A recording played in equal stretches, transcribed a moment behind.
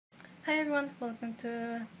Hi everyone, welcome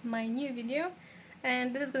to my new video,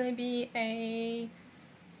 and this is going to be a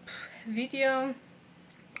video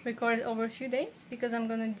recorded over a few days because I'm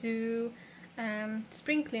going to do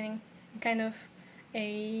spring cleaning, kind of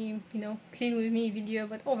a clean with me video,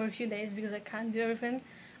 but over a few days because I can't do everything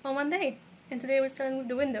on one day. And today we're starting with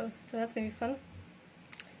the windows, so that's going to be fun.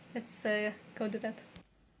 Let's go do that.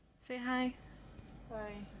 Say hi.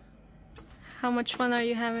 Hi. How much fun are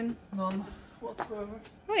you having? None whatsoever.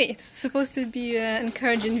 Wait, it's supposed to be an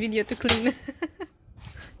encouraging video to clean.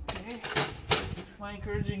 Okay. My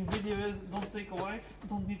encouraging video is don't take a wife,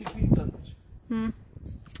 don't need to clean that much.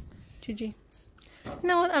 GG. You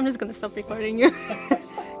know what? I'm just gonna stop recording you.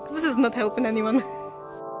 This is not helping anyone.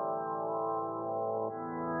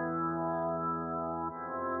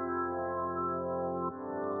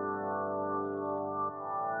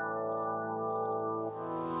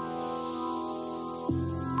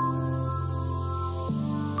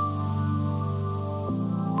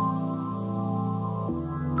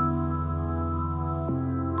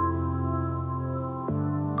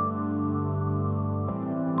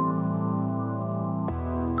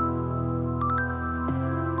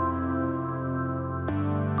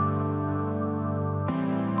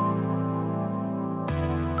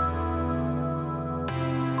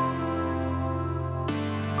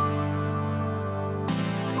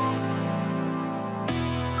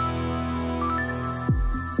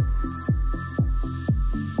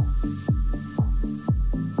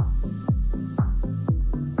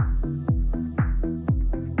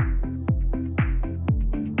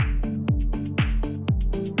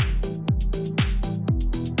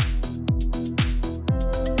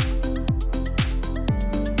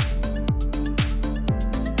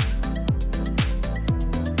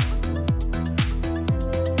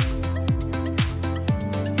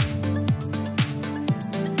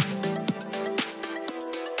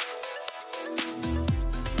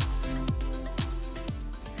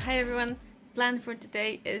 Hi everyone, plan for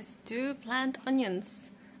today is to plant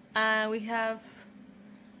onions. They're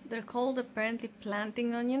called apparently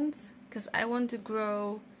planting onions because I want to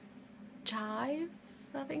grow chive,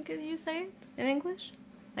 I think you say it in English,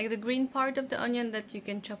 like the green part of the onion that you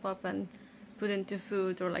can chop up and put into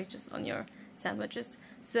food or like just on your sandwiches.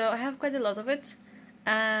 So I have quite a lot of it,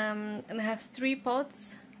 and I have 3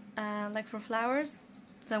 pots like for flowers,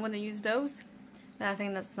 so I'm going to use those, but I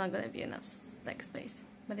think that's not going to be enough like space.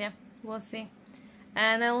 But yeah, we'll see.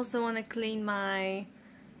 And I also want to clean my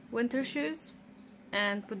winter shoes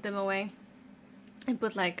and put them away and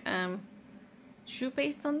put like shoe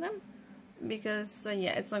paste on them because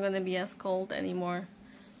yeah, it's not going to be as cold anymore,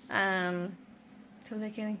 so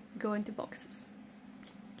they can go into boxes.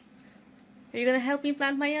 Are you going to help me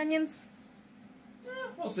plant my onions?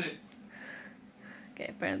 We'll see. Okay,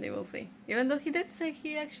 apparently we'll see. Even though he did say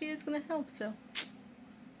he actually is going to help, so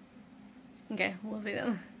okay, we'll see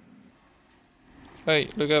then. Hey,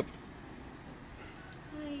 look up.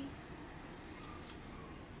 Hi.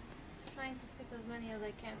 Trying to fit as many as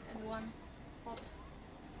I can in one pot,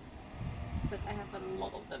 but I have a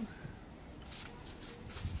lot of them.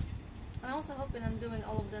 I'm also hoping I'm doing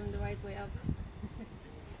all of them the right way up.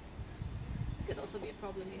 Could also be a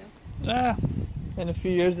problem, you know. In a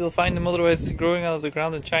few years they'll find them otherwise growing out of the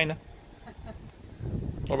ground in China.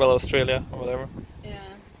 Or well, Australia, or whatever. Yeah.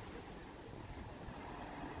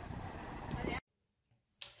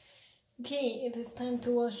 Okay, it is time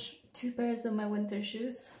to wash 2 pairs of my winter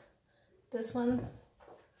shoes. This one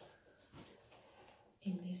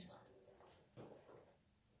and this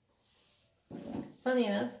one. Funny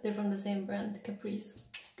enough, they're from the same brand, Caprice.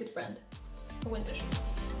 Good brand for winter shoes.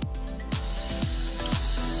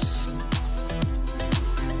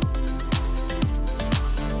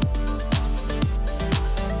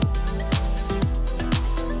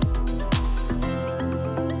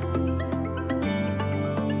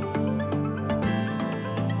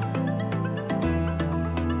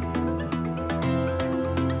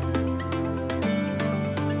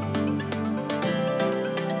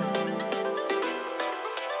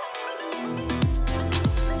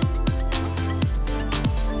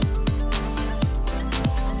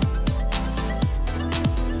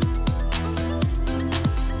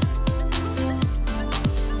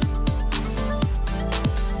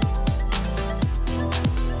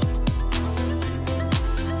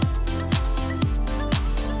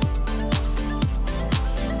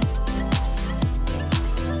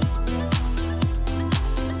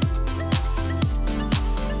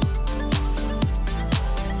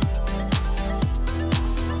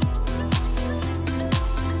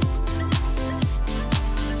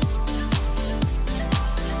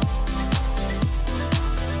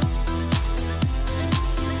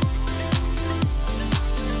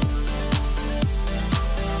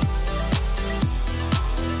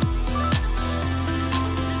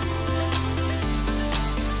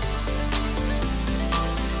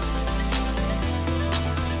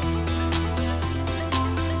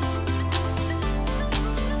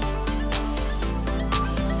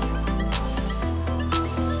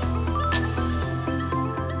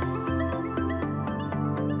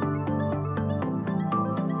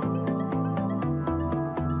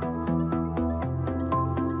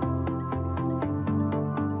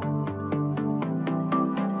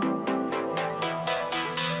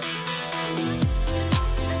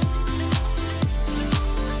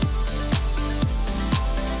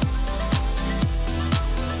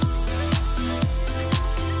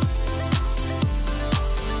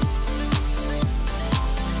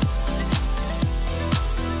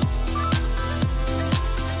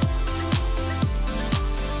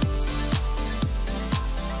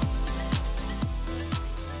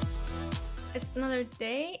 another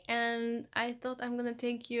day, and I thought I'm gonna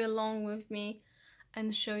take you along with me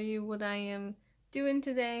and show you what I am doing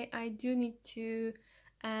today. I do need to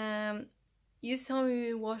you saw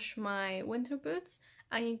me wash my winter boots.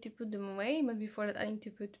 I need to put them away, but before that I need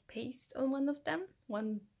to put paste on one of them,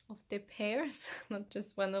 one of the pairs, not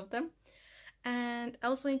just one of them. And I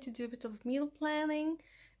also need to do a bit of meal planning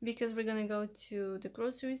because we're gonna go to the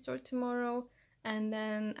grocery store tomorrow, and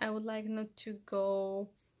then I would like not to go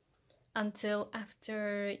until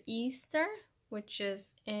after Easter, which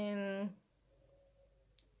is in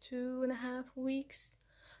 2.5 weeks.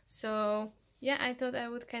 So yeah, I thought I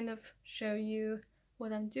would kind of show you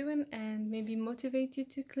what I'm doing and maybe motivate you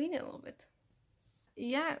to clean it a little bit.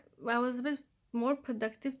 Yeah, I was a bit more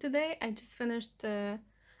productive today. I just finished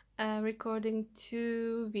recording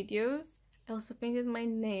 2 videos. I also painted my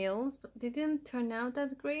nails, but they didn't turn out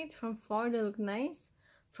that great. From far they look nice.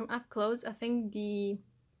 From up close, I think the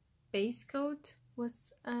base coat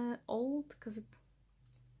was old because it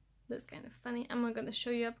looks kind of funny. I'm not gonna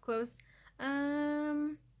show you up close.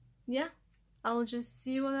 Yeah, I'll just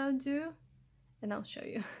see what I'll do and I'll show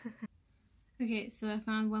you. Okay, so I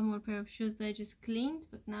found one more pair of shoes that I just cleaned,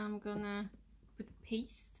 but now I'm gonna put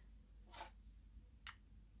paste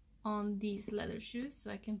on these leather shoes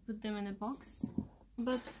so I can put them in a box,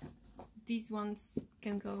 but these ones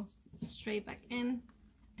can go straight back in,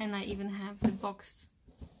 and I even have the box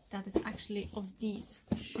that is actually of these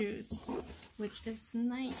shoes, which is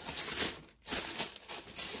nice.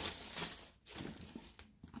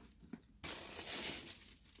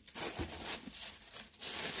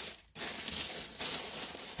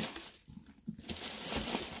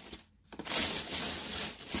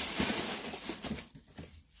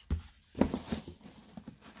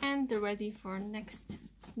 And they're ready for next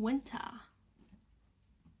winter.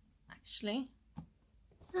 Actually,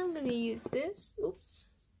 I'm gonna use this, oops,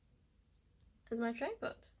 as my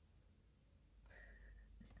tripod.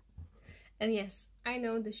 And yes, I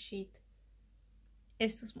know the sheet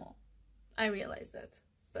is too small. I realize that,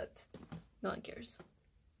 but no one cares.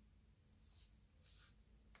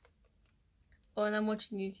 Oh, and I'm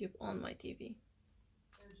watching YouTube on my TV.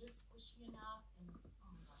 They're just squishy enough, and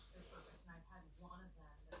oh my gosh, they're perfect. And I've had one of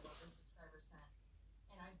them that a lovely subscriber sent,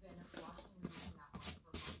 and I've been washing and using that one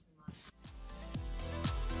for months and months.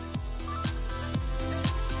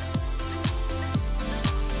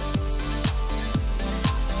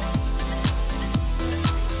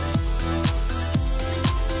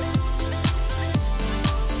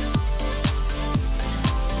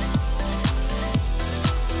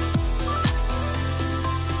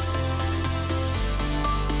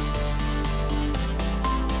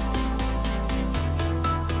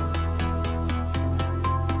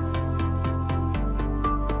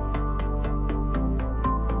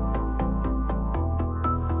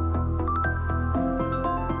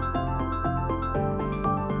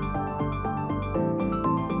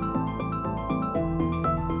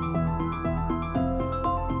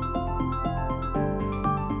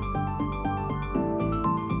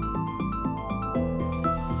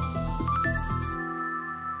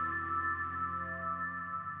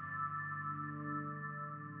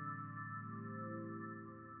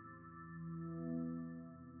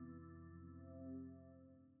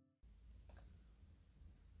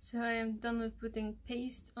 So I am done with putting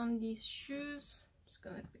paste on these shoes. Just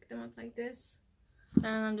gonna pick them up like this,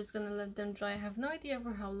 and I'm just gonna let them dry. I have no idea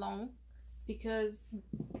for how long because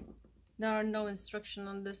there are no instructions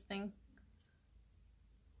on this thing.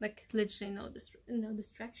 Like literally no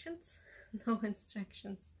distractions, no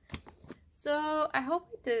instructions. So I hope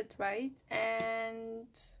I did it right, and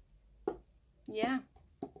yeah,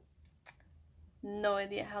 no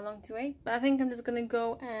idea how long to wait. But I think I'm just gonna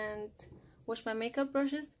go and wash my makeup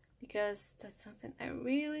brushes because that's something I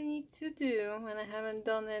really need to do and I haven't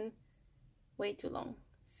done in way too long.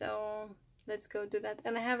 So let's go do that.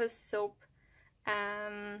 And I have a soap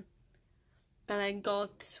that I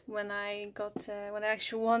got when I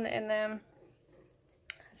actually won in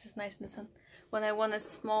this is nice in the sun. When I won a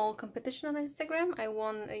small competition on Instagram, I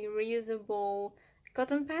won a reusable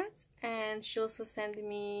cotton pads, and she also sent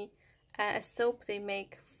me a soap they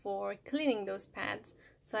make for cleaning those pads.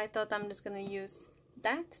 So I thought I'm just gonna use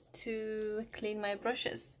that to clean my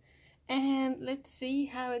brushes, and let's see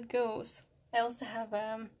how it goes. I also have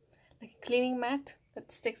like a cleaning mat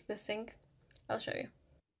that sticks to the sink. I'll show you.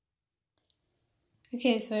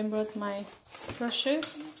 Okay, so I brought my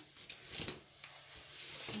brushes,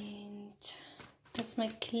 and that's my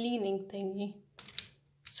cleaning thingy.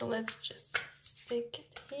 So let's just stick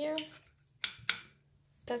it here.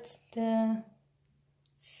 That's the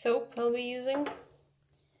soap I'll be using,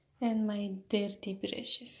 and my dirty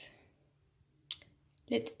brushes.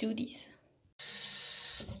 Let's do this.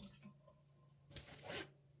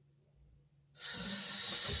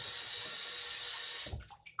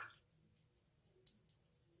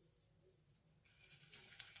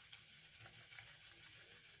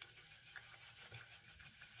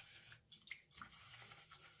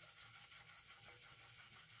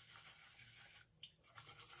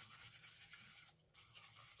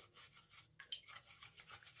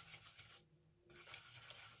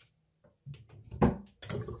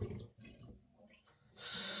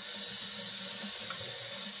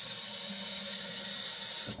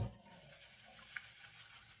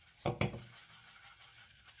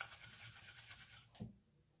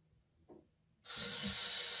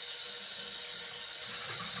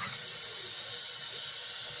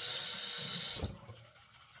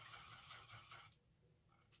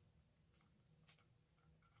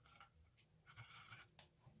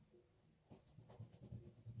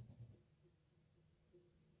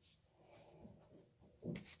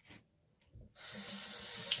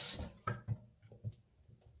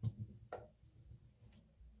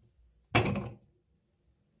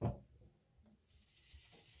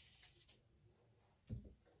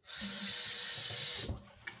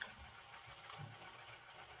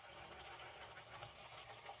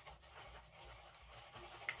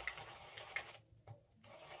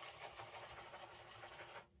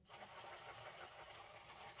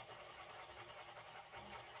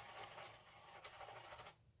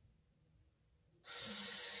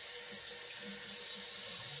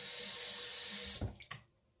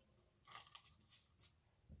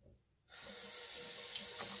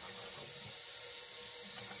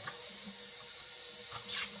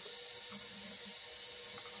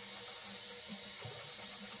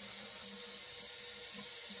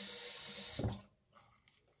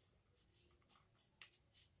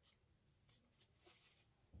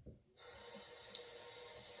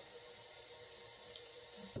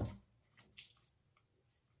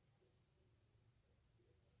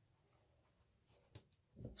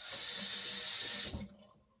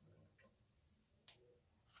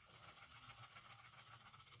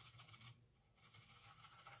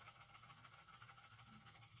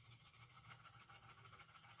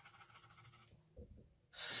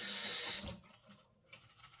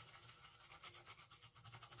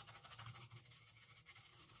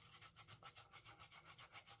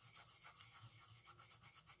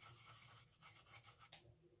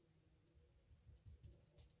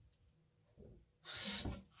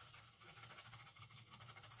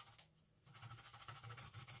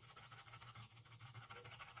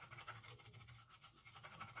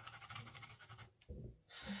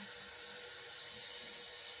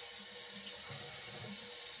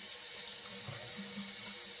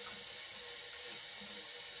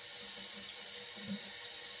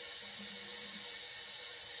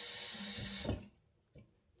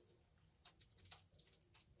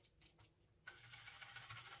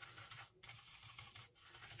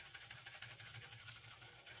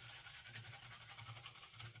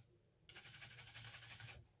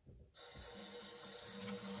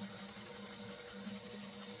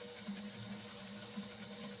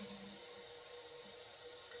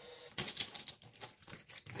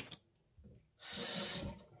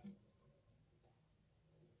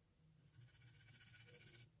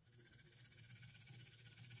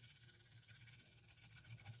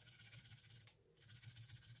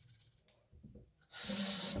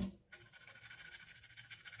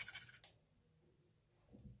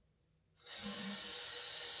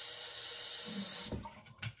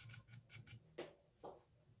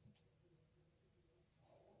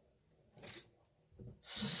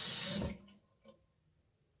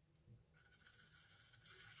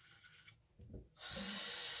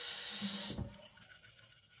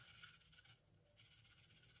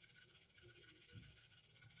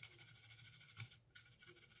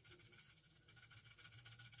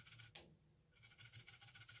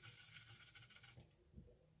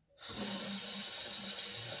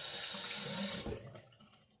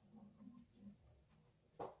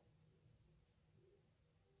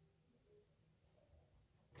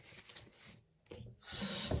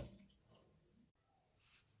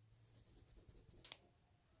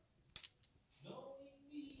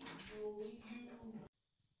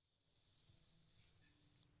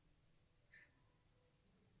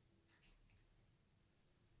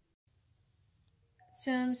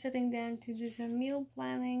 So I'm sitting down to do some meal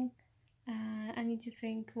planning. I need to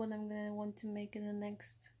think what I'm gonna want to make in the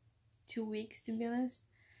next 2 weeks, to be honest.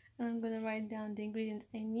 And I'm gonna write down the ingredients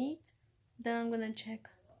I need. Then I'm gonna check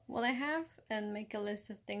what I have and make a list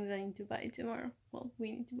of things I need to buy tomorrow. Well,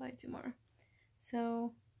 we need to buy tomorrow.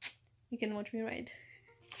 So you can watch me write.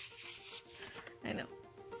 I know.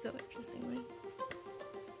 So interesting, right?